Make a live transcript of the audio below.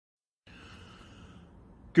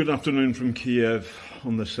Good afternoon from Kyiv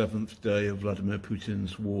on the 7th day of Vladimir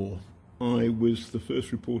Putin's war. I was the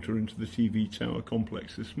first reporter into the TV tower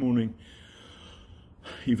complex this morning,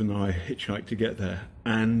 even though I hitchhiked to get there.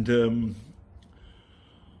 And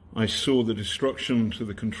I saw the destruction to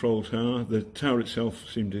the control tower. The tower itself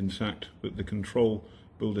seemed intact, but the control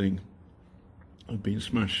building had been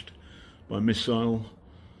smashed by missile.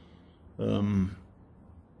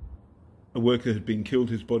 A worker had been killed,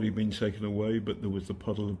 his body had been taken away, but there was a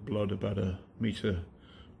puddle of blood about a metre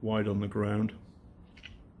wide on the ground.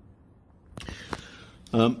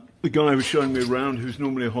 The guy was showing me around, who's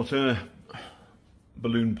normally a hot air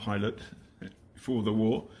balloon pilot before the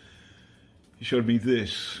war, he showed me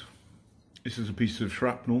this. This is a piece of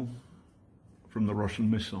shrapnel from the Russian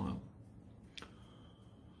missile.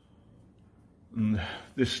 And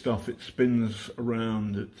this stuff, it spins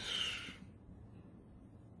around at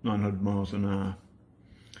 900 miles an hour,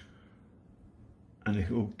 and it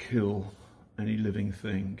will kill any living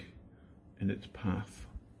thing in its path.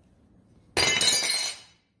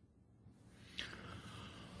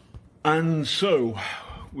 And so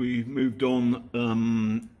we moved on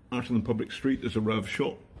out on the public street. There's a row of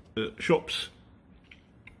shops,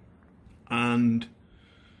 and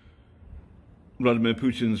Vladimir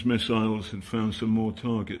Putin's missiles had found some more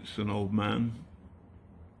targets. An old man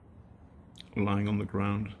lying on the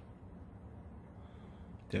ground,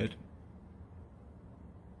 dead.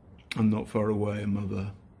 And not far away, a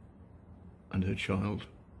mother and her child,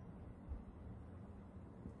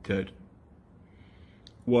 dead.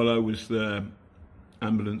 While I was there,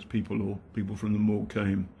 ambulance people or people from the morgue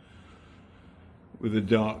came with a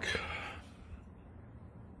dark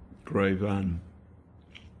grey van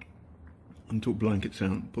and took blankets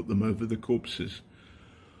out and put them over the corpses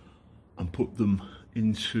and put them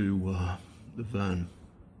into the van.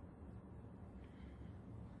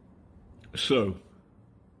 So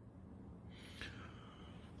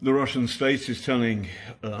the Russian state is telling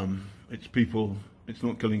its people it's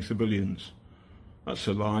not killing civilians. That's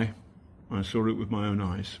a lie. I saw it with my own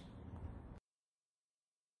eyes.